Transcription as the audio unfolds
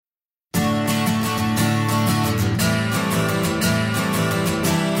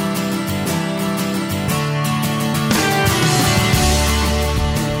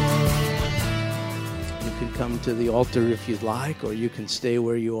to the altar if you'd like, or you can stay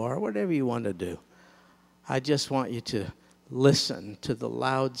where you are, whatever you want to do. I just want you to listen to the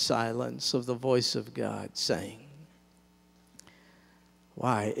loud silence of the voice of God saying,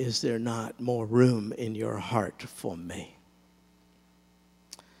 why is there not more room in your heart for me?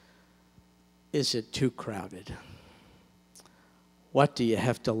 Is it too crowded? What do you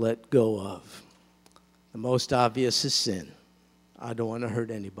have to let go of? The most obvious is sin. I don't want to hurt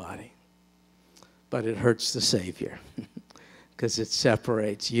anybody. But it hurts the Savior because it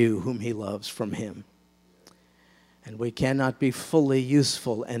separates you whom he loves from him. And we cannot be fully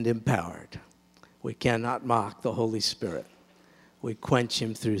useful and empowered. We cannot mock the Holy Spirit. We quench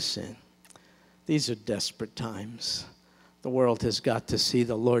him through sin. These are desperate times. The world has got to see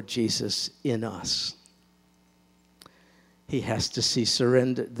the Lord Jesus in us. He has to see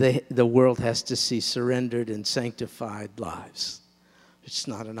surrendered. The world has to see surrendered and sanctified lives. It's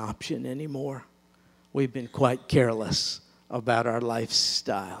not an option anymore. We've been quite careless about our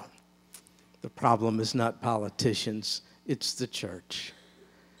lifestyle. The problem is not politicians, it's the church.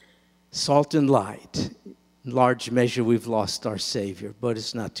 Salt and light. In large measure, we've lost our Savior, but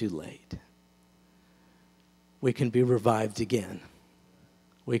it's not too late. We can be revived again.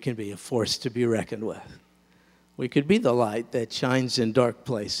 We can be a force to be reckoned with. We could be the light that shines in dark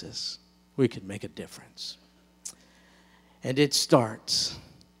places. We could make a difference. And it starts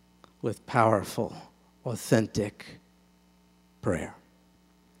with powerful, authentic prayer.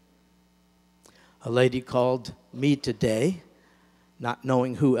 A lady called me today, not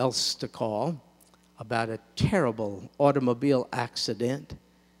knowing who else to call, about a terrible automobile accident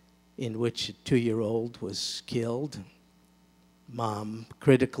in which a 2-year-old was killed. Mom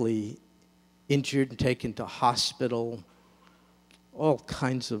critically injured and taken to hospital. All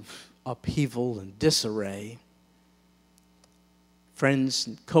kinds of upheaval and disarray. Friends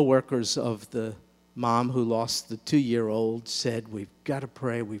and co-workers of the mom who lost the 2-year-old said, we've got to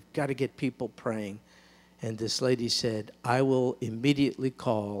pray, we've got to get people praying. And this lady said, I will immediately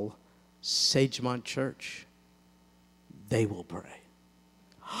call Sagemont Church. They will pray.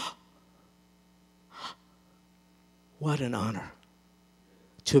 What an honor.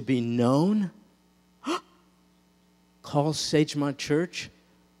 To be known, call Sagemont Church,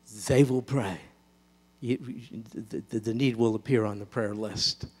 they will pray. The need will appear on the prayer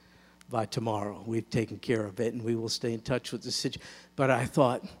list by tomorrow. We've taken care of it, and we will stay in touch with the situation. But I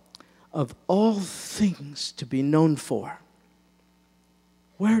thought, of all things to be known for,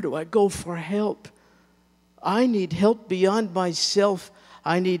 where do I go for help? I need help beyond myself.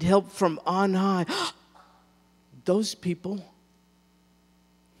 I need help from on high. Those people,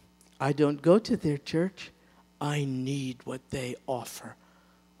 I don't go to their church. I need what they offer.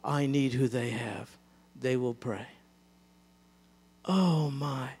 I need who they have. They will pray. Oh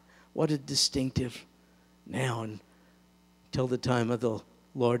my, what a distinctive now until the time of the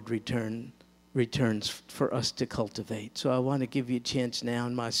Lord returns for us to cultivate. So I want to give you a chance now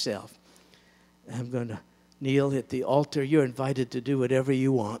and myself. I'm going to kneel at the altar. You're invited to do whatever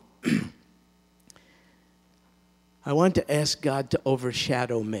you want. I want to ask God to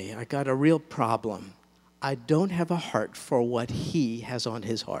overshadow me. I got a real problem. I don't have a heart for what he has on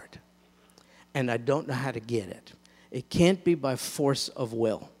his heart. And I don't know how to get it. It can't be by force of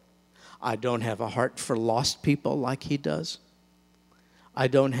will. I don't have a heart for lost people like he does. I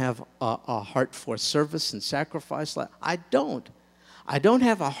don't have a heart for service and sacrifice. I don't. I don't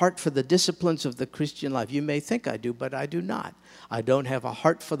have a heart for the disciplines of the Christian life. You may think I do, but I do not. I don't have a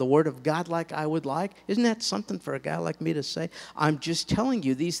heart for the Word of God like I would like. Isn't that something for a guy like me to say? I'm just telling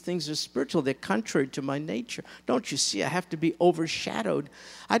you, these things are spiritual. They're contrary to my nature. Don't you see? I have to be overshadowed.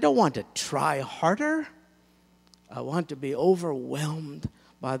 I don't want to try harder. I want to be overwhelmed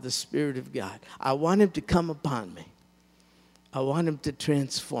by the Spirit of God. I want him to come upon me. I want him to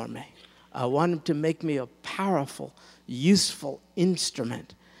transform me. I want him to make me a powerful, useful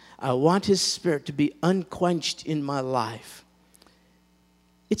instrument. I want his Spirit to be unquenched in my life.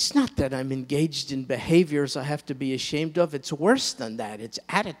 It's not that I'm engaged in behaviors I have to be ashamed of. It's worse than that. It's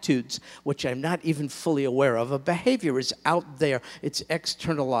attitudes which I'm not even fully aware of. A behavior is out there. It's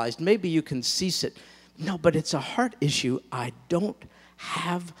externalized. Maybe you can cease it. No, but it's a heart issue. I don't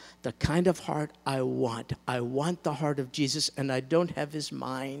have the kind of heart I want. I want the heart of Jesus, and I don't have his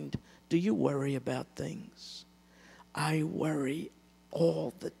mind. Do you worry about things? I worry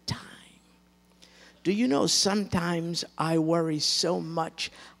all the time. Do you know sometimes I worry so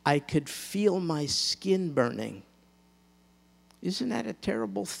much I could feel my skin burning? Isn't that a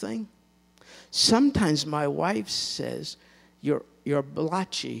terrible thing? Sometimes my wife says, you're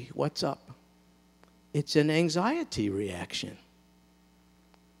blotchy, what's up? It's an anxiety reaction.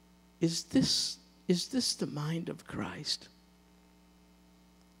 Is Is this the mind of Christ?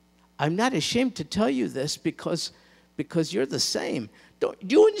 I'm not ashamed to tell you this because you're the same. Do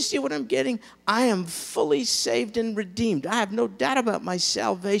you understand what I'm getting? I am fully saved and redeemed. I have no doubt about my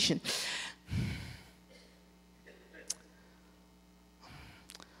salvation.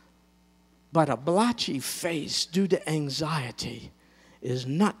 But a blotchy face due to anxiety is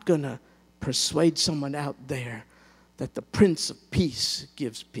not going to persuade someone out there that the Prince of Peace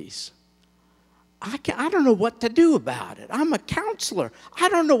gives peace. I don't know what to do about it. I'm a counselor. I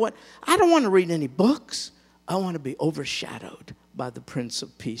don't want to read any books. I want to be overshadowed by the Prince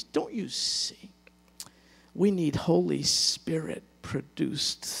of Peace. Don't you see? We need Holy Spirit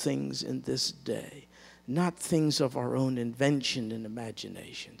produced things in this day, not things of our own invention and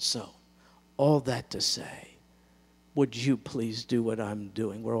imagination. So, all that to say, would you please do what I'm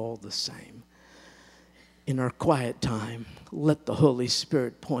doing? We're all the same. In our quiet time, let the Holy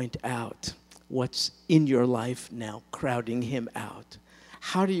Spirit point out what's in your life now crowding him out.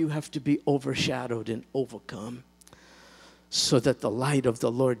 How do you have to be overshadowed and overcome so that the light of the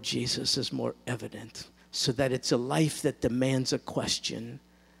Lord Jesus is more evident, so that it's a life that demands a question?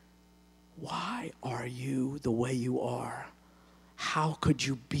 Why are you the way you are? How could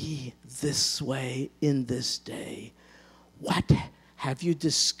you be this way in this day? What have you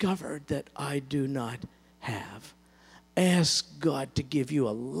discovered that I do not have? Ask God to give you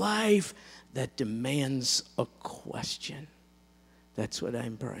a life that demands a question. That's what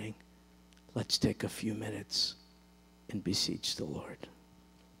I'm praying. Let's take a few minutes and beseech the Lord.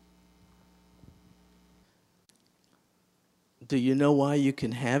 Do you know why you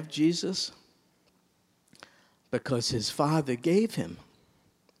can have Jesus? Because his Father gave him.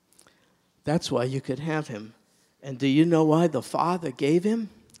 That's why you could have him. And do you know why the Father gave him?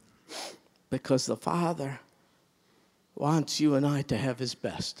 Because the Father wants you and I to have his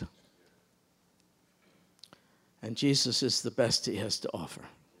best. And Jesus is the best he has to offer.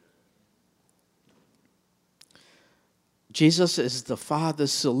 Jesus is the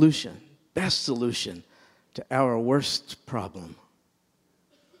Father's solution, best solution to our worst problem.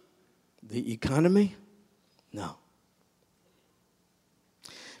 The economy? No.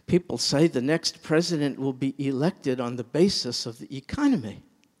 People say the next president will be elected on the basis of the economy.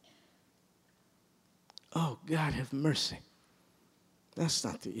 Oh, God, have mercy. That's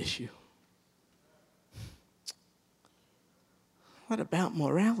not the issue. What about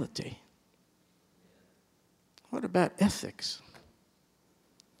morality? What about ethics?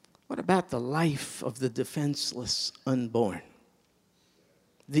 What about the life of the defenseless unborn?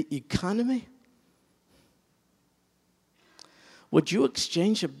 The economy? Would you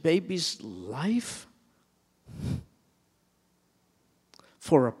exchange a baby's life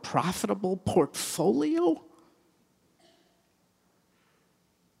for a profitable portfolio?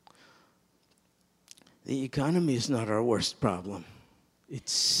 The economy is not our worst problem.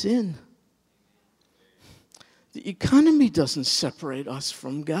 It's sin. The economy doesn't separate us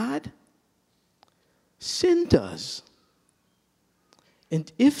from God. Sin does. And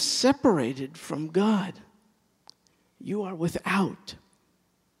if separated from God, you are without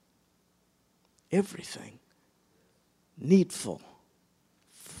everything needful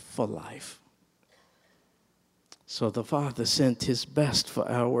for life. So the Father sent his best for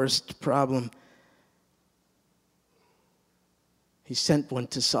our worst problem. He sent one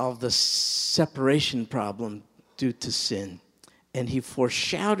to solve the separation problem due to sin. And he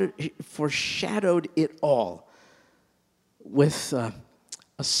foreshadowed it all with a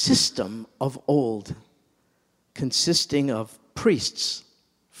system of old consisting of priests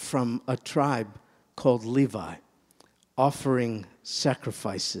from a tribe called Levi offering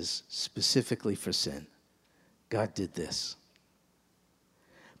sacrifices specifically for sin. God did this.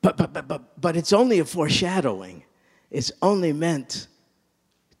 But it's only a foreshadowing. It's only meant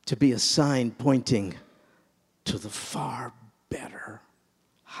to be a sign pointing to the far better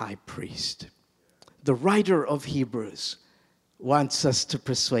high priest. The writer of Hebrews wants us to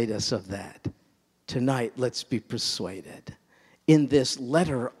persuade us of that. Tonight, let's be persuaded in this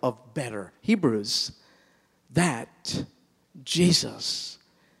letter of better Hebrews that Jesus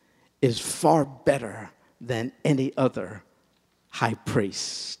is far better than any other high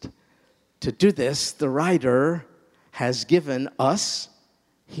priest. To do this, the writer has given us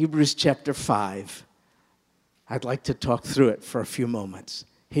Hebrews chapter 5. I'd like to talk through it for a few moments.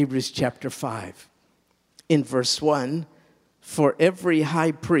 Hebrews chapter 5. In verse 1, for every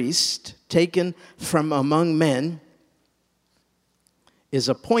high priest taken from among men is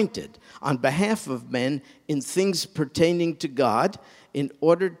appointed on behalf of men in things pertaining to God, in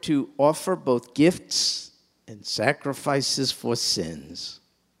order to offer both gifts and sacrifices for sins.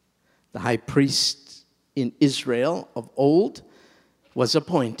 The high priest in Israel of old was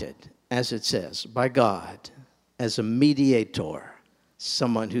appointed, as it says, by God as a mediator,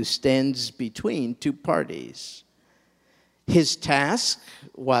 someone who stands between two parties. His task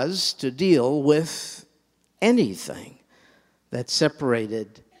was to deal with anything that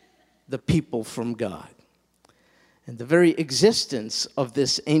separated the people from God. And the very existence of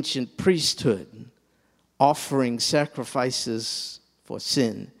this ancient priesthood offering sacrifices for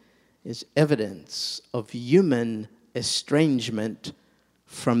sin is evidence of human estrangement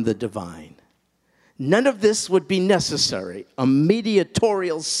from the divine. None of this would be necessary. A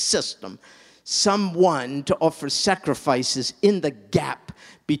mediatorial system, someone to offer sacrifices in the gap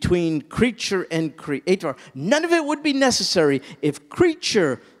between creature and creator. None of it would be necessary if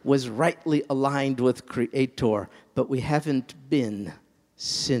creature was rightly aligned with creator, but we haven't been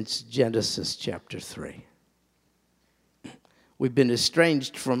since Genesis chapter 3. We've been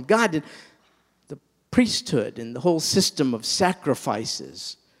estranged from God. And the priesthood and the whole system of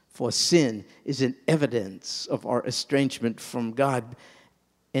sacrifices for sin is an evidence of our estrangement from God,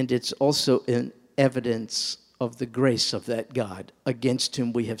 and it's also an evidence of the grace of that God against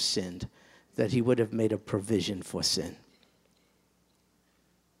whom we have sinned, that he would have made a provision for sin.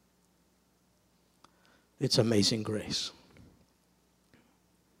 It's amazing grace.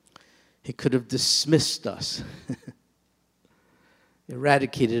 He could have dismissed us,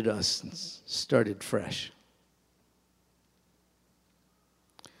 eradicated us, and started fresh.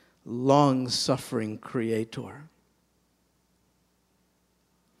 Long-suffering creator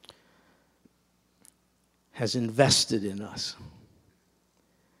has invested in us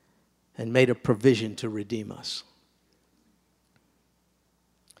and made a provision to redeem us.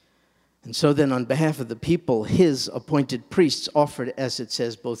 And so then, on behalf of the people, his appointed priests offered, as it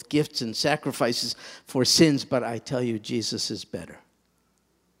says, both gifts and sacrifices for sins. But I tell you, Jesus is better.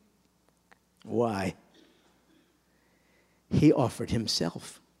 Why? He offered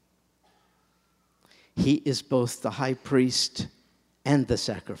himself. He is both the high priest and the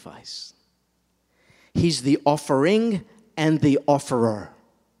sacrifice. He's the offering and the offerer.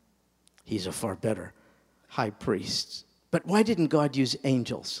 He's a far better high priest. But why didn't God use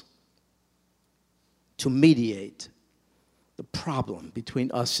angels to mediate the problem between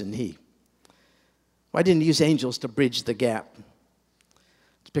us and he? Why didn't he use angels to bridge the gap?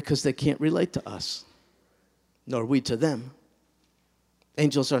 It's because they can't relate to us, nor we to them.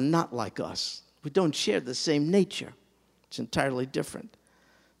 Angels are not like us. We don't share the same nature. It's entirely different.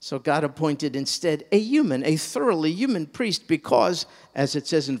 So God appointed instead a human, a thoroughly human priest, because, as it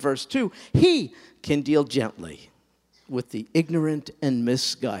says in verse 2, he can deal gently with the ignorant and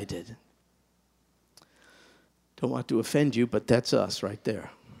misguided. Don't want to offend you, but that's us right there.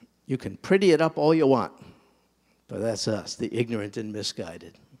 You can pretty it up all you want, but that's us, the ignorant and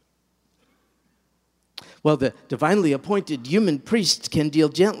misguided. Well, the divinely appointed human priest can deal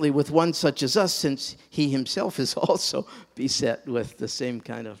gently with one such as us, since he himself is also beset with the same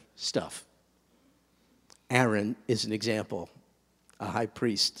kind of stuff. Aaron is an example, a high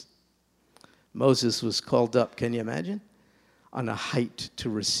priest. Moses was called up, can you imagine? On a height to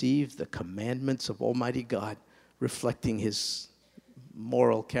receive the commandments of Almighty God, reflecting his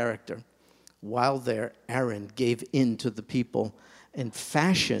moral character. While there, Aaron gave in to the people and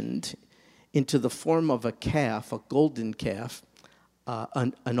fashioned into the form of a calf, a golden calf,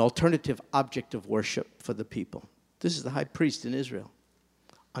 an alternative object of worship for the people. This is the high priest in Israel.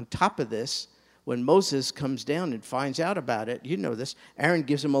 On top of this, when Moses comes down and finds out about it, you know this, Aaron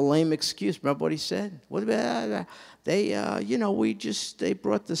gives him a lame excuse. Remember what he said? They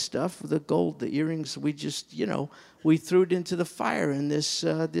brought the stuff, the gold, the earrings. We just, we threw it into the fire, and this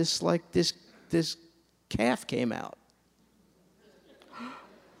calf came out.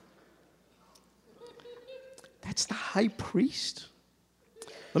 That's the high priest.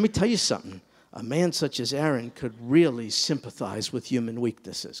 Let me tell you something. A man such as Aaron could really sympathize with human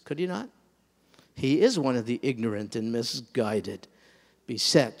weaknesses, could he not? He is one of the ignorant and misguided,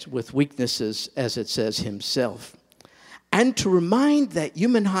 beset with weaknesses, as it says himself. And to remind that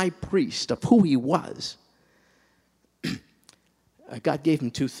human high priest of who he was, God gave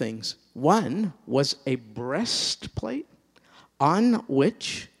him two things. One was a breastplate on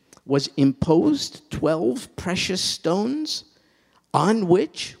which was imposed 12 precious stones, on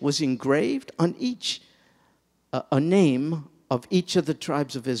which was engraved on each a name of each of the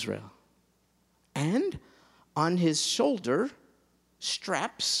tribes of Israel. And on his shoulder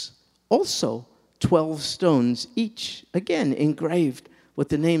straps also 12 stones, each, again, engraved with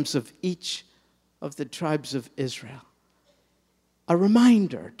the names of each of the tribes of Israel. A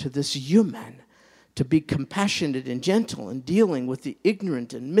reminder to this human to be compassionate and gentle in dealing with the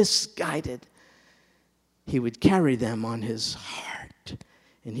ignorant and misguided. He would carry them on his heart,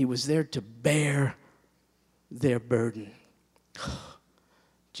 and he was there to bear their burden.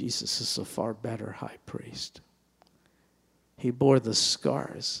 Jesus is a far better high priest. He bore the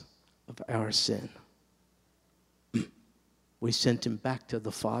scars of our sin. We sent him back to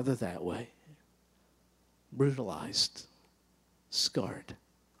the Father that way. Brutalized, scarred.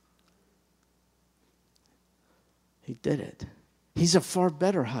 He did it. He's a far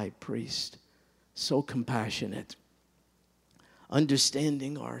better high priest. So compassionate,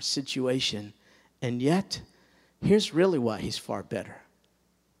 understanding our situation. And yet, here's really why he's far better.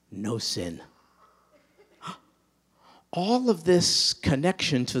 No sin. All of this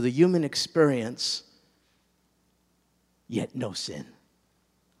connection to the human experience, yet no sin.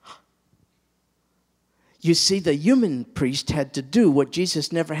 You see, the human priest had to do what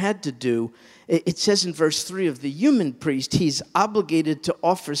Jesus never had to do. It says in verse 3 of the human priest, he's obligated to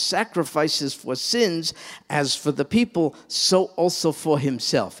offer sacrifices for sins, as for the people, so also for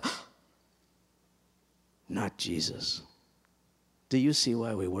himself. Not Jesus. Do you see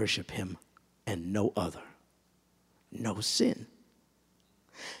why we worship him and no other? No sin.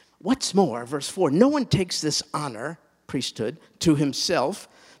 What's more, verse 4, no one takes this honor, priesthood, to himself,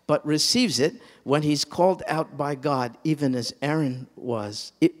 but receives it when he's called out by God, even as Aaron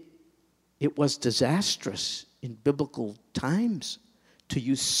was. It was disastrous in biblical times to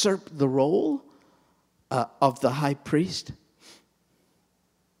usurp the role of the high priest.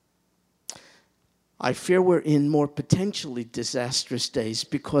 I fear we're in more potentially disastrous days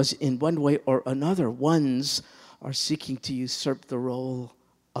because in one way or another, ones are seeking to usurp the role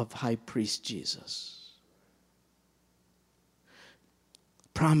of high priest Jesus.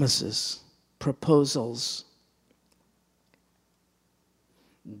 Promises, proposals,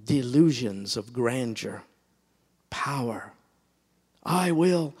 delusions of grandeur, power. I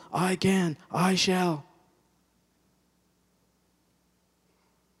will, I can, I shall.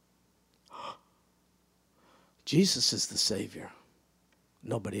 Jesus is the Savior.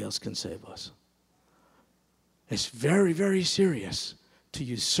 Nobody else can save us. It's very, very serious to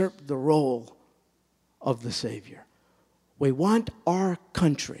usurp the role of the Savior. We want our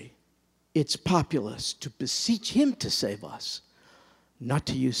country, its populace, to beseech him to save us, not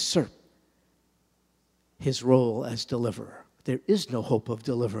to usurp his role as deliverer. There is no hope of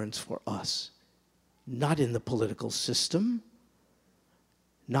deliverance for us, not in the political system,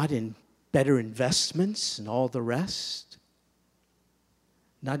 not in better investments and all the rest,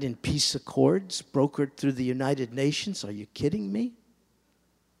 not in peace accords brokered through the United Nations. Are you kidding me?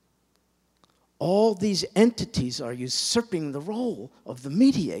 All these entities are usurping the role of the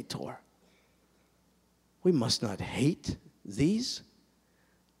mediator. We must not hate these.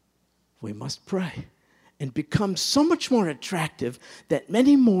 We must pray and become so much more attractive that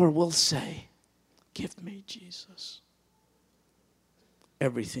many more will say, give me Jesus.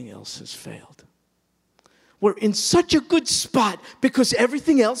 Everything else has failed. We're in such a good spot because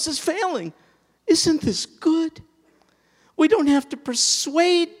everything else is failing. Isn't this good? We don't have to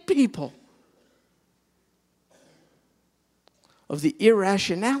persuade people of the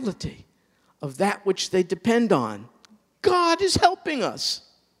irrationality of that which they depend on. God is helping us.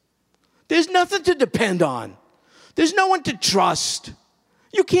 There's nothing to depend on. There's no one to trust.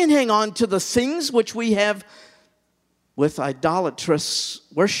 You can't hang on to the things which we have with idolatrous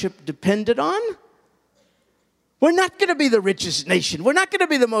worship depended on. We're not going to be the richest nation. We're not going to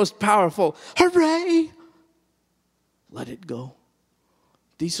be the most powerful. Hooray! Let it go.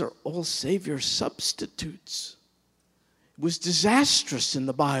 These are all Savior substitutes. It was disastrous in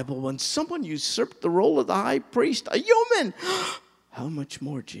the Bible when someone usurped the role of the high priest, a human. How much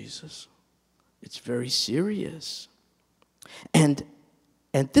more Jesus? It's very serious. And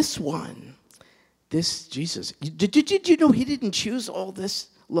this one, this Jesus, did you know he didn't choose all this?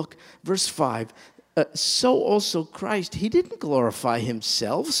 Look, verse 5. So also Christ, he didn't glorify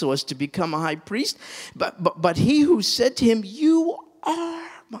himself so as to become a high priest, but he who said to him, you are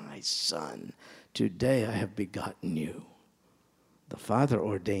my son. Today I have begotten you. The Father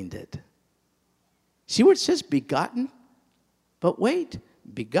ordained it. See where it says begotten? But wait,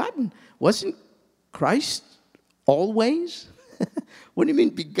 begotten. Wasn't Christ always? What do you mean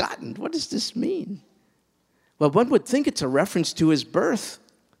begotten? What does this mean? Well, one would think it's a reference to his birth.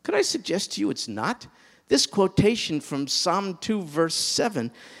 Could I suggest to you it's not? This quotation from Psalm 2, verse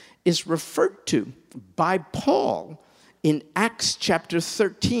 7 is referred to by Paul in Acts chapter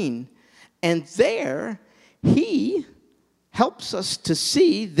 13. And there he helps us to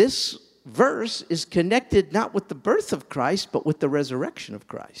see this verse is connected not with the birth of Christ, but with the resurrection of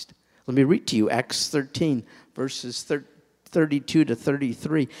Christ. Let me read to you Acts 13, verses 32 to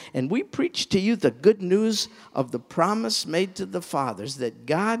 33. And we preach to you the good news of the promise made to the fathers, that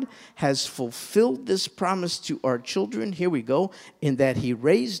God has fulfilled this promise to our children. Here we go. In that he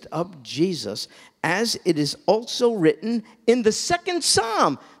raised up Jesus, as it is also written in the second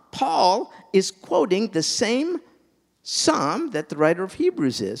psalm. Paul is quoting the same psalm that the writer of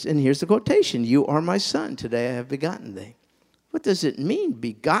Hebrews is. And here's the quotation. You are my son. Today I have begotten thee. What does it mean,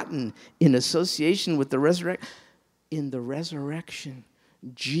 begotten in association with the resurrection? In the resurrection,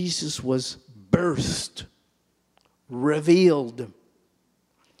 Jesus was birthed, revealed,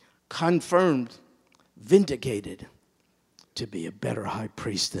 confirmed, vindicated to be a better high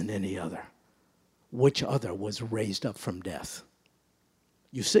priest than any other. Which other was raised up from death?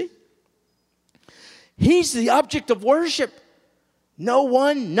 You see? He's the object of worship. No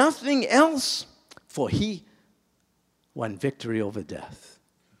one, nothing else. For he won victory over death.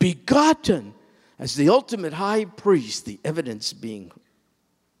 Begotten as the ultimate high priest, the evidence being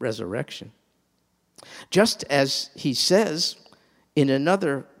resurrection. Just as he says in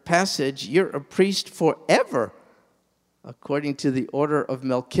another passage, you're a priest forever, according to the order of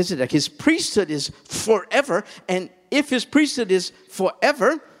Melchizedek. His priesthood is forever, and if his priesthood is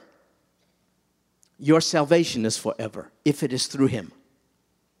forever, your salvation is forever, if it is through him.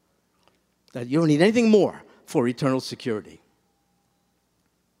 That you don't need anything more for eternal security.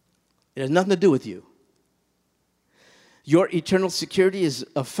 It has nothing to do with you. Your eternal security is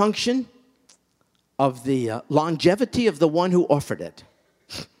a function of the longevity of the one who offered it.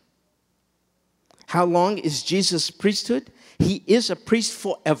 How long is Jesus' priesthood? He is a priest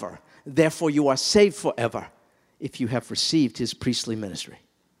forever. Therefore, you are saved forever if you have received his priestly ministry.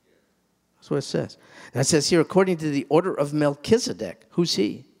 That's what it says. And it says here, according to the order of Melchizedek. Who's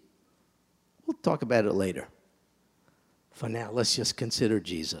he? We'll talk about it later. For now, let's just consider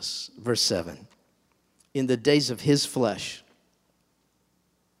Jesus. Verse 7. In the days of his flesh,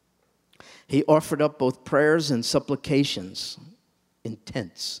 he offered up both prayers and supplications,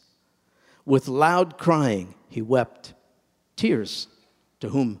 intense. With loud crying, he wept tears. To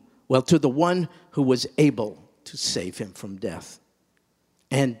whom? Well, to the one who was able to save him from death.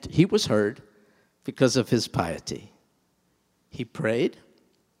 And he was heard because of his piety. He prayed,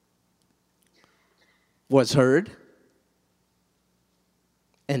 was heard,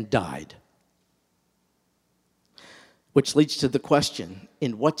 and died. Which leads to the question,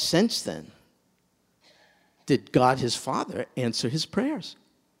 in what sense then did God his Father answer his prayers?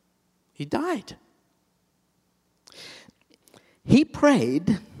 He died. He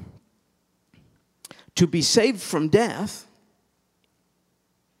prayed to be saved from death,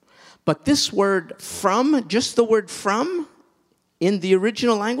 but this word from, just the word from, in the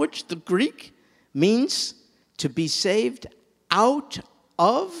original language, the Greek, means to be saved out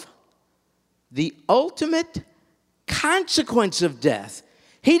of the ultimate consequence of death.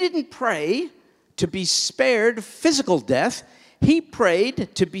 He didn't pray to be spared physical death. He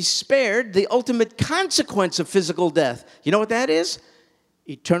prayed to be spared the ultimate consequence of physical death. You know what that is?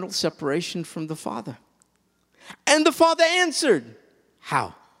 Eternal separation from the Father. And the Father answered.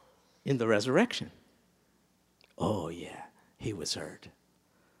 How? In the resurrection. Oh, yeah, he was heard.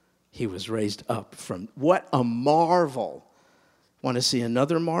 He was raised up from, what a marvel. Want to see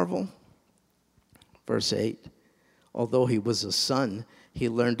another marvel? Verse 8. Although he was a son, he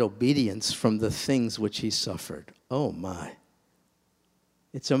learned obedience from the things which he suffered. Oh, my.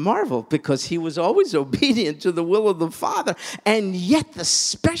 It's a marvel because he was always obedient to the will of the Father. And yet the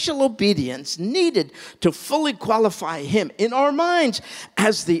special obedience needed to fully qualify him in our minds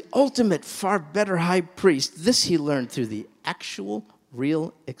as the ultimate, far better high priest. This he learned through the actual,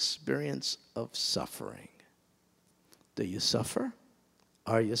 real experience of suffering. Do you suffer?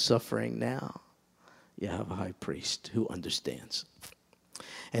 Are you suffering now? You have a high priest who understands.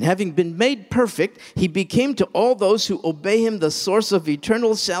 And having been made perfect, he became to all those who obey him the source of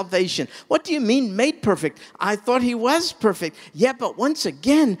eternal salvation. What do you mean made perfect? I thought he was perfect. Yeah, but once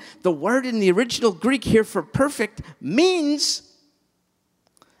again, the word in the original Greek here for perfect means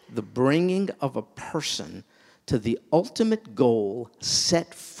the bringing of a person to the ultimate goal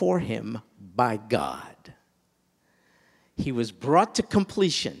set for him by God. He was brought to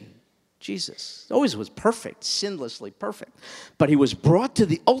completion. Jesus always was perfect, sinlessly perfect. But he was brought to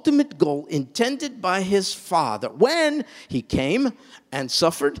the ultimate goal intended by his Father when he came and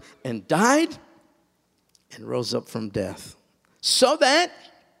suffered and died and rose up from death, so that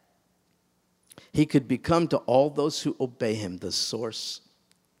he could become to all those who obey him the source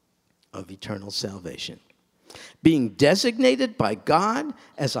of eternal salvation, being designated by God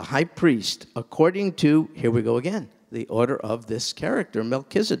as a high priest according to, here we go again, the order of this character,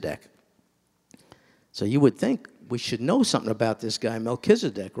 Melchizedek. So you would think we should know something about this guy,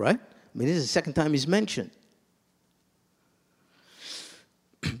 Melchizedek, right? I mean, this is the second time he's mentioned.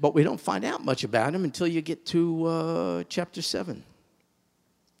 But we don't find out much about him until you get to chapter 7.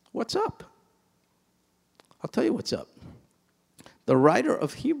 What's up? I'll tell you what's up. The writer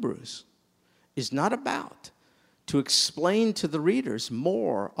of Hebrews is not about to explain to the readers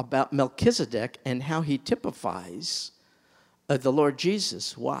more about Melchizedek and how he typifies the Lord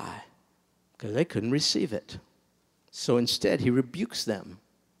Jesus. Why? Because they couldn't receive it. So instead, he rebukes them.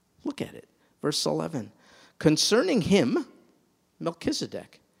 Look at it. Verse 11. Concerning him,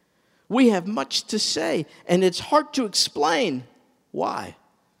 Melchizedek, we have much to say, and it's hard to explain. Why?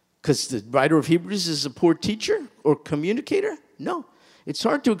 Because the writer of Hebrews is a poor teacher or communicator? No. It's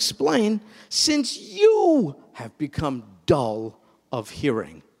hard to explain since you have become dull of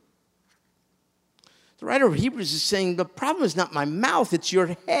hearing. The writer of Hebrews is saying the problem is not my mouth, it's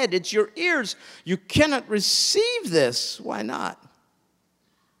your head, it's your ears. You cannot receive this. Why not?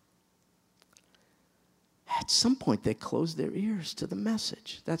 At some point, they closed their ears to the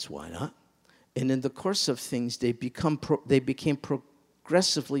message. That's why not. And in the course of things, they became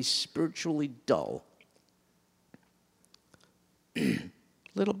progressively spiritually dull.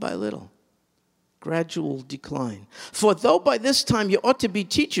 Little by little. Gradual decline. For though by this time you ought to be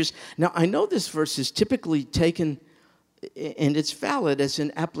teachers. Now, I know this verse is typically taken, and it's valid as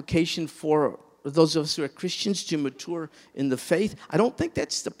an application for those of us who are Christians to mature in the faith. I don't think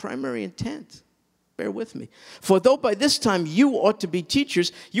that's the primary intent. Bear with me. For though by this time you ought to be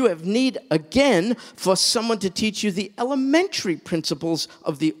teachers, you have need again for someone to teach you the elementary principles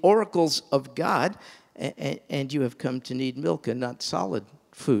of the oracles of God, and you have come to need milk and not solid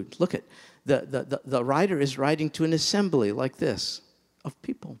food. Look at the writer is writing to an assembly like this of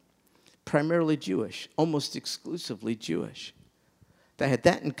people, primarily Jewish, almost exclusively Jewish. They had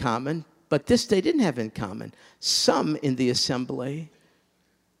that in common, but this they didn't have in common. Some in the assembly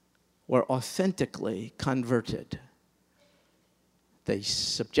were authentically converted. They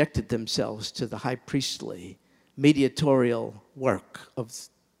subjected themselves to the high priestly mediatorial work of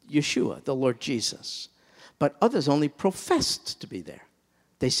Yeshua, the Lord Jesus. But others only professed to be there.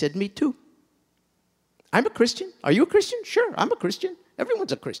 They said, me too. I'm a Christian. Are you a Christian? Sure, I'm a Christian.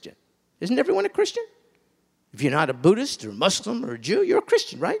 Everyone's a Christian. Isn't everyone a Christian? If you're not a Buddhist or Muslim or a Jew, you're a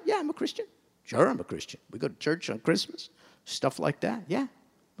Christian, right? Yeah, I'm a Christian. Sure, I'm a Christian. We go to church on Christmas, stuff like that. Yeah, I'm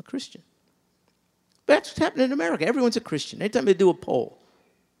a Christian. But that's what's happening in America. Everyone's a Christian. Anytime they do a poll,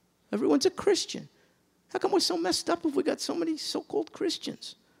 everyone's a Christian. How come we're so messed up if we got so many so-called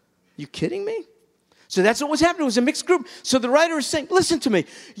Christians? You kidding me? So that's what was happening. It was a mixed group. So the writer is saying, listen to me.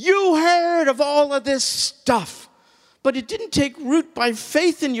 You heard of all of this stuff, but it didn't take root by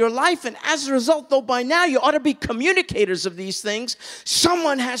faith in your life. And as a result, though by now you ought to be communicators of these things,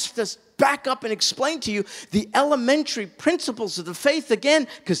 someone has to back up and explain to you the elementary principles of the faith again,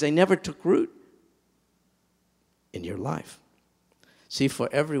 because they never took root in your life. See, for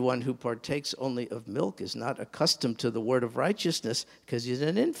everyone who partakes only of milk is not accustomed to the word of righteousness because he's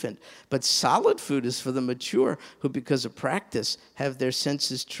an infant. But solid food is for the mature who, because of practice, have their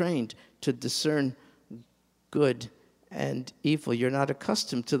senses trained to discern good and evil. You're not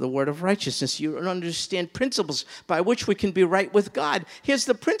accustomed to the word of righteousness. You don't understand principles by which we can be right with God. Here's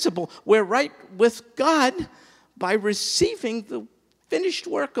the principle. We're right with God by receiving the finished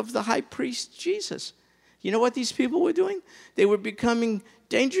work of the high priest Jesus. You know what these people were doing? They were becoming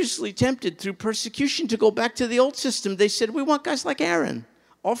dangerously tempted through persecution to go back to the old system. They said, we want guys like Aaron,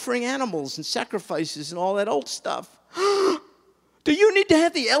 offering animals and sacrifices and all that old stuff. Do you need to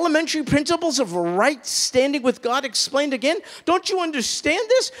have the elementary principles of right standing with God explained again? Don't you understand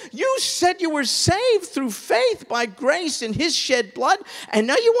this? You said you were saved through faith by grace in his shed blood, and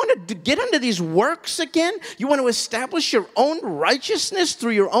now you want to get under these works again? You want to establish your own righteousness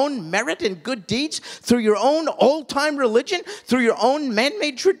through your own merit and good deeds, through your own old-time religion, through your own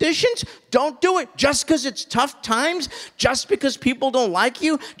man-made traditions? Don't do it just because it's tough times, just because people don't like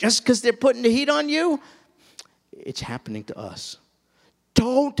you, just because they're putting the heat on you. It's happening to us.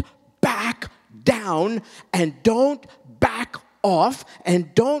 Don't back down and don't back off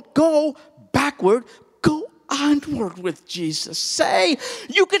and don't go backward. Go onward with Jesus. Say,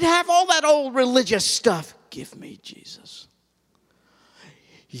 you could have all that old religious stuff. Give me Jesus.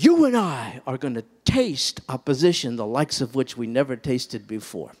 You and I are going to taste opposition, the likes of which we never tasted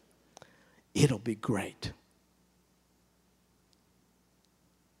before. It'll be great.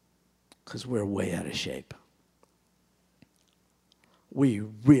 Because we're way out of shape. We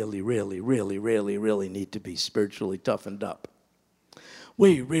really, really, really, really, really need to be spiritually toughened up.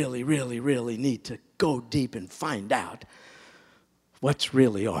 We really, really, really need to go deep and find out what's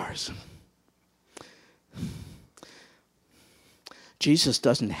really ours. Jesus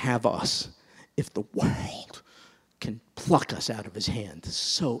doesn't have us if the world can pluck us out of his hand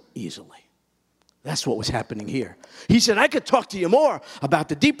so easily. That's what was happening here. He said, I could talk to you more about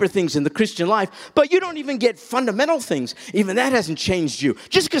the deeper things in the Christian life, but you don't even get fundamental things. Even that hasn't changed you.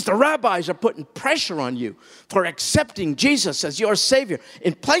 Just because the rabbis are putting pressure on you for accepting Jesus as your Savior,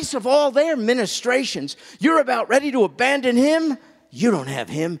 in place of all their ministrations, you're about ready to abandon him. You don't have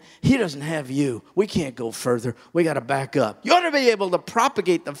him. He doesn't have you. We can't go further. We got to back up. You ought to be able to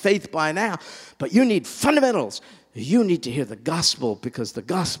propagate the faith by now, but you need fundamentals. You need to hear the gospel, because the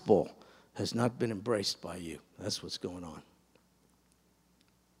gospel has not been embraced by you. That's what's going on.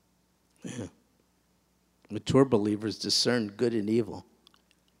 Yeah. Mature believers discern good and evil.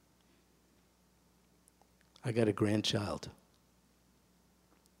 I got a grandchild,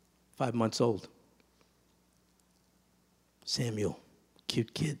 5 months old. Samuel,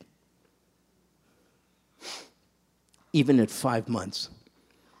 cute kid. Even at 5 months,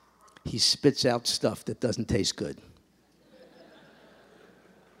 he spits out stuff that doesn't taste good.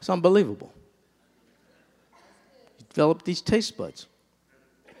 It's unbelievable. You develop these taste buds.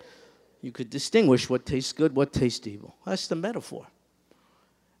 You could distinguish what tastes good, what tastes evil. That's the metaphor.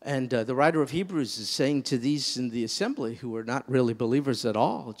 And the writer of Hebrews is saying to these in the assembly who are not really believers at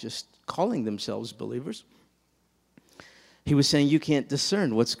all, just calling themselves believers, he was saying you can't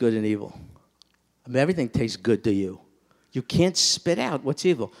discern what's good and evil. I mean, everything tastes good to you. You can't spit out what's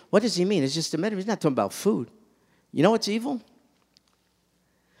evil. What does he mean? It's just a metaphor. He's not talking about food. You know what's evil?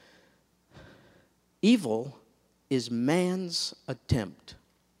 Evil is man's attempt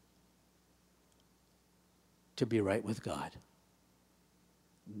to be right with God.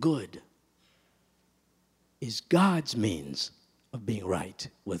 Good is God's means of being right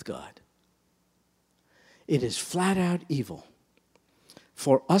with God. It is flat out evil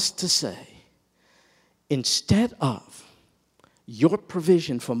for us to say, instead of your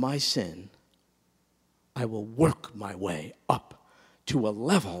provision for my sin, I will work my way up to a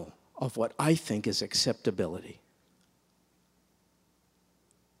level of what I think is acceptability.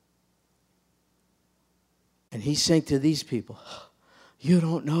 And he's saying to these people, you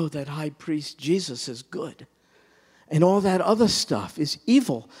don't know that high priest Jesus is good. And all that other stuff is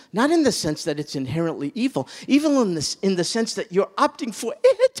evil. Not in the sense that it's inherently evil. Evil in the sense that you're opting for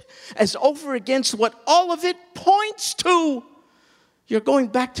it as over against what all of it points to. You're going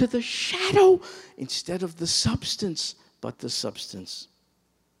back to the shadow instead of the substance. But the substance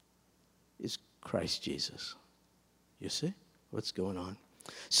is Christ Jesus. You see what's going on?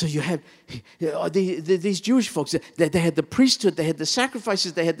 So you have these Jewish folks, they had the priesthood, they had the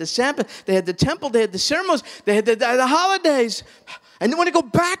sacrifices, they had the Sabbath, they had the temple, they had the ceremonies, they had the holidays. And they want to go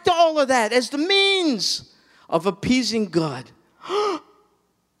back to all of that as the means of appeasing God.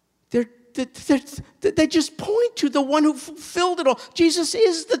 They just point to the one who fulfilled it all. Jesus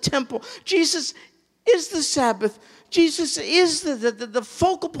is the temple. Jesus is the Sabbath. Jesus is the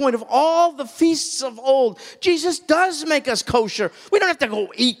focal point of all the feasts of old. Jesus does make us kosher. We don't have to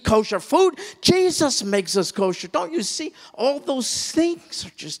go eat kosher food. Jesus makes us kosher. Don't you see? All those things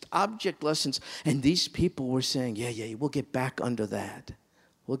are just object lessons. And these people were saying, yeah, we'll get back under that.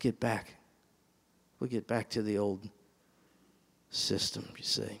 We'll get back. We'll get back to the old system, you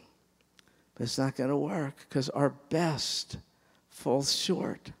see. But it's not going to work because our best falls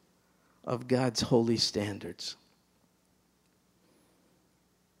short of God's holy standards.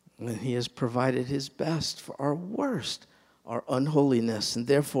 And he has provided his best for our worst, our unholiness. And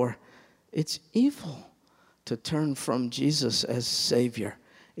therefore, it's evil to turn from Jesus as Savior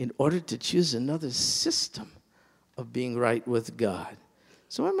in order to choose another system of being right with God.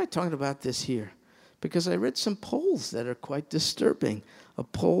 So why am I talking about this here? Because I read some polls that are quite disturbing. A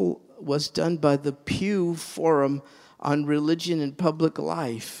poll was done by the Pew Forum on Religion and Public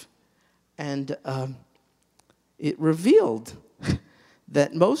Life. And it revealed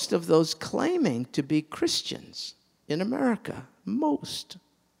that most of those claiming to be Christians in America, most,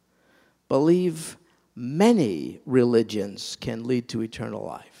 believe many religions can lead to eternal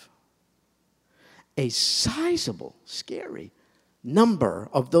life. A sizable, scary number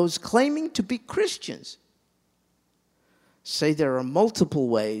of those claiming to be Christians say there are multiple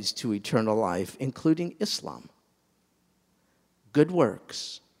ways to eternal life, including Islam, good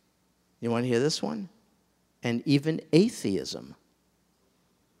works. You want to hear this one? And even atheism.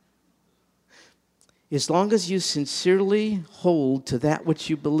 As long as you sincerely hold to that which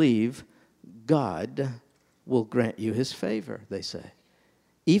you believe, God will grant you his favor, they say.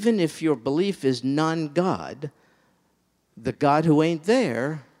 Even if your belief is non-God, the God who ain't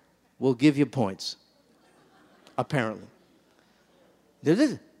there will give you points, apparently.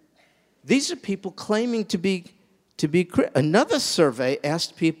 These are people claiming to to be Another survey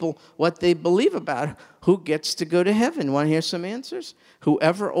asked people what they believe about who gets to go to heaven. Want to hear some answers?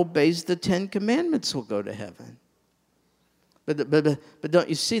 Whoever obeys the 10 Commandments will go to heaven. But don't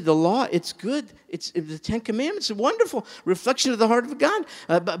you see, the law, it's good. The 10 Commandments are wonderful, reflection of the heart of God.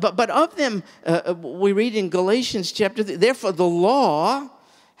 But of them, we read in Galatians chapter 3, therefore the law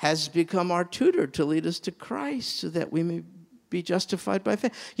has become our tutor to lead us to Christ so that we may be justified by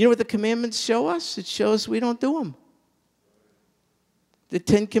faith. You know what the commandments show us? It shows we don't do them. The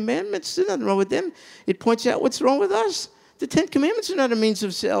 10 Commandments, there's nothing wrong with them. It points out what's wrong with us. The 10 Commandments are not a means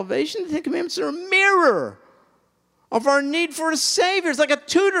of salvation. The 10 Commandments are a mirror of our need for a Savior. It's like a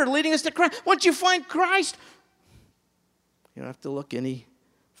tutor leading us to Christ. Once you find Christ, you don't have to look any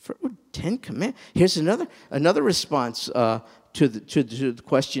further. 10 Commandments. Here's another response to the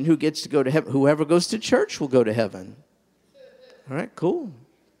question, who gets to go to heaven? Whoever goes to church will go to heaven. All right, cool.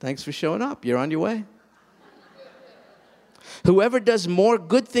 Thanks for showing up. You're on your way. Whoever does more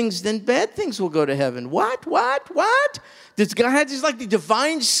good things than bad things will go to heaven. What? Does God have these like the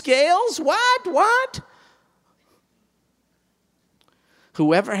divine scales? What?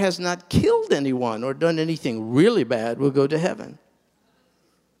 Whoever has not killed anyone or done anything really bad will go to heaven.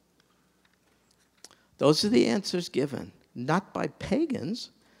 Those are the answers given, not by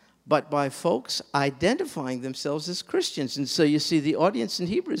pagans, but by folks identifying themselves as Christians. And so you see, the audience in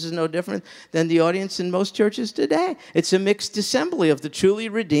Hebrews is no different than the audience in most churches today. It's a mixed assembly of the truly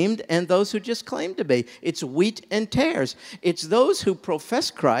redeemed and those who just claim to be. It's wheat and tares. It's those who profess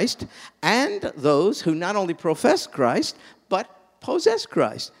Christ and those who not only profess Christ, but possess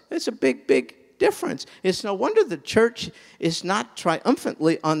Christ. It's a big difference. It's no wonder the church is not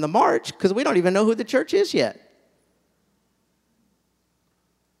triumphantly on the march, because we don't even know who the church is yet.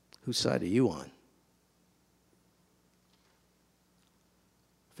 Whose side are you on?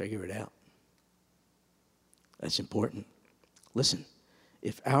 Figure it out. That's important. Listen,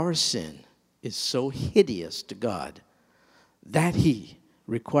 if our sin is so hideous to God that He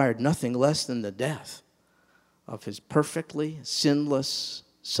required nothing less than the death of His perfectly sinless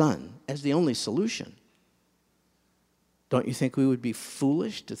Son as the only solution, don't you think we would be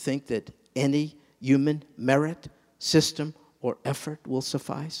foolish to think that any human merit, system, or effort will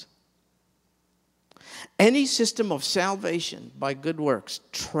suffice? Any system of salvation by good works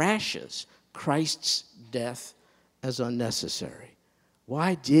trashes Christ's death as unnecessary.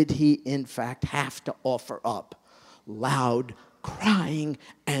 Why did He, in fact, have to offer up loud crying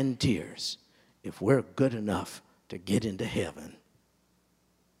and tears if we're good enough to get into heaven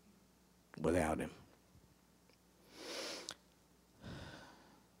without Him?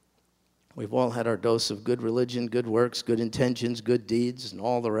 We've all had our dose of good religion, good works, good intentions, good deeds, and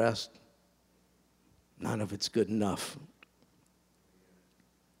all the rest. None of it's good enough.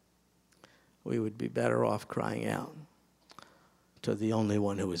 We would be better off crying out to the only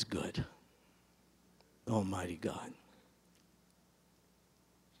one who is good, Almighty God.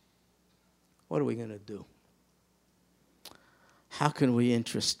 What are we going to do? How can we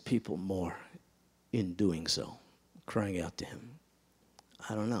interest people more in doing so, crying out to Him?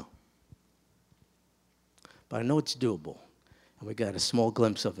 I don't know. But I know it's doable, and we got a small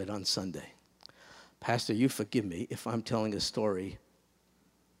glimpse of it on Sunday. Pastor, you forgive me if I'm telling a story,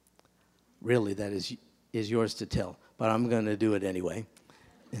 really, that is yours to tell, but I'm going to do it anyway.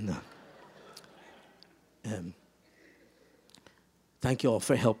 Thank you all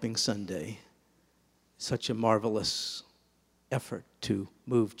for helping Sunday. Such a marvelous effort to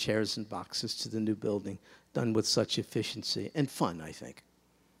move chairs and boxes to the new building, done with such efficiency and fun, I think.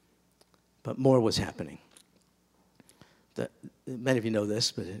 But more was happening. Many of you know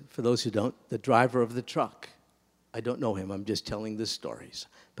this, but for those who don't, the driver of the truck, I don't know him, I'm just telling the stories,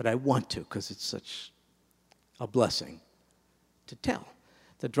 but I want to because it's such a blessing to tell.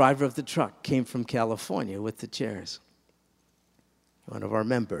 The driver of the truck came from California with the chairs. One of our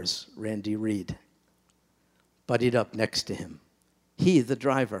members, Randy Reed, buddied up next to him. He, the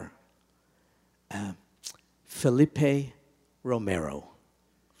driver, Felipe Romero,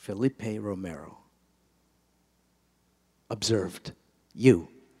 observed, you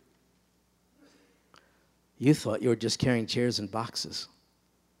thought you were just carrying chairs and boxes.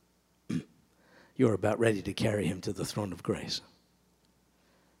 You were about ready to carry him to the throne of grace,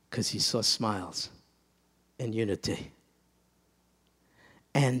 because he saw smiles and unity.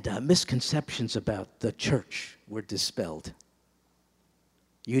 And misconceptions about the church were dispelled.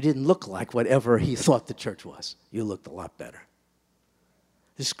 You didn't look like whatever he thought the church was. You looked a lot better.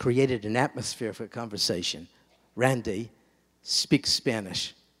 This created an atmosphere for conversation. Randy speaks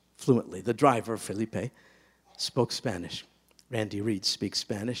Spanish fluently. The driver, Felipe, spoke Spanish. Randy Reed speaks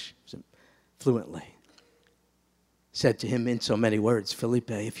Spanish fluently. said to him in so many words,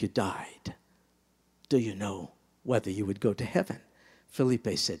 Felipe, if you died, do you know whether you would go to heaven?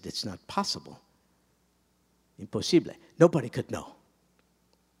 Felipe said, it's not possible. Imposible. Nobody could know.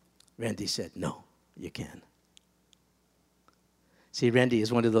 Randy said, no, you can. See, Randy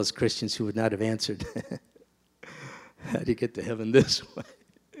is one of those Christians who would not have answered, how do you get to heaven this way?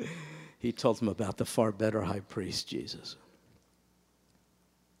 He told them about the far better high priest, Jesus.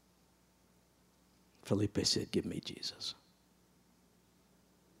 Felipe said, give me Jesus.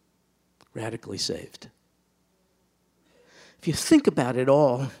 Radically saved. If you think about it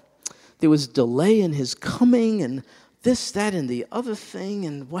all, there was delay in his coming and this, that, and the other thing.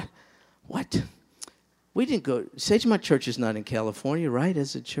 And what? We didn't go. Sagemont Church is not in California, right,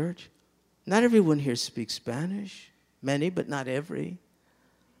 as a church? Not everyone here speaks Spanish. Many, but not every.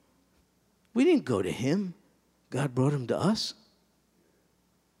 We didn't go to him. God brought him to us.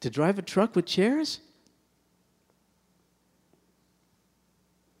 To drive a truck with chairs?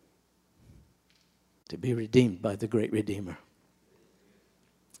 To be redeemed by the great Redeemer.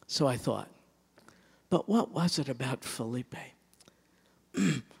 So I thought, but what was it about Felipe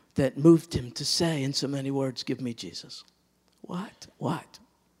that moved him to say in so many words, give me Jesus? What?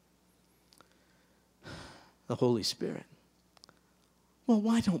 The Holy Spirit. Well,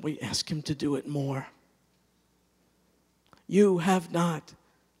 why don't we ask him to do it more? You have not.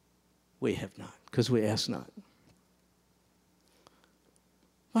 We have not, because we ask not.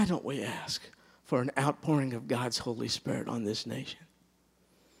 Why don't we ask for an outpouring of God's Holy Spirit on this nation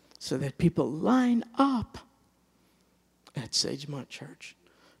so that people line up at Sagemont Church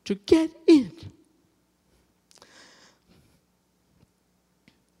to get in?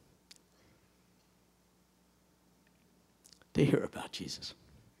 To hear about Jesus.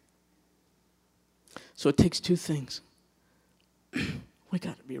 So it takes two things. We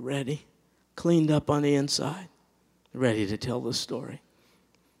got to be ready, cleaned up on the inside, ready to tell the story.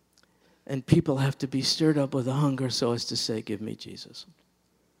 And people have to be stirred up with a hunger so as to say, give me Jesus.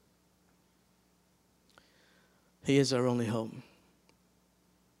 He is our only hope.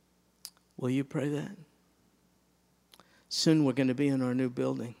 Will you pray that? Soon we're going to be in our new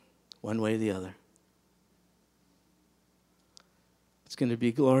building, one way or the other. It's going to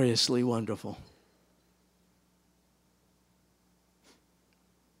be gloriously wonderful.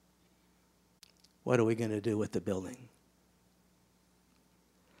 What are we going to do with the building?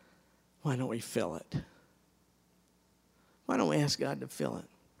 Why don't we fill it? Why don't we ask God to fill it?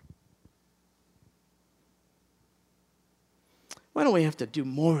 Why don't we have to do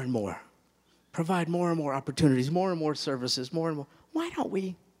more and more? Provide more and more opportunities, more and more services, more and more. Why don't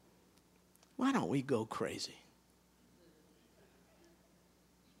we go crazy?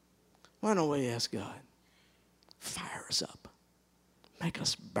 Why don't we ask God, fire us up, make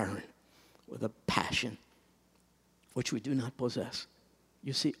us burn with a passion which we do not possess.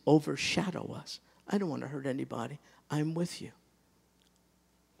 You see, overshadow us. I don't want to hurt anybody. I'm with you.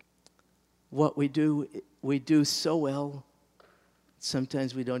 What we do so well,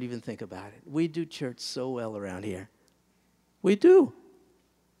 sometimes we don't even think about it. We do church so well around here. We do.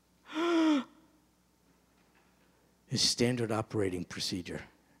 It's standard operating procedure.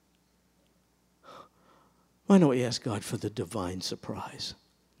 Why don't we ask God for the divine surprise,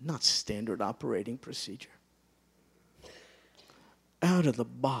 not standard operating procedure? Out of the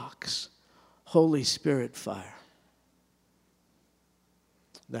box, Holy Spirit fire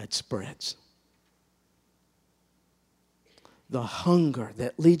that spreads. The hunger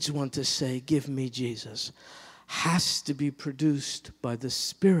that leads one to say, give me Jesus, has to be produced by the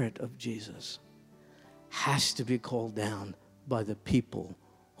Spirit of Jesus, has to be called down by the people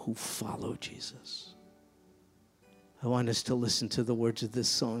who follow Jesus. I want us to listen to the words of this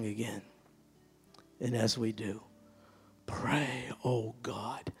song again. And as we do, pray, oh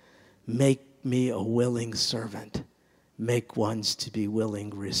God, make me a willing servant. Make ones to be willing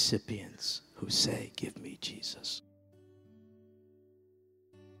recipients who say, give me Jesus.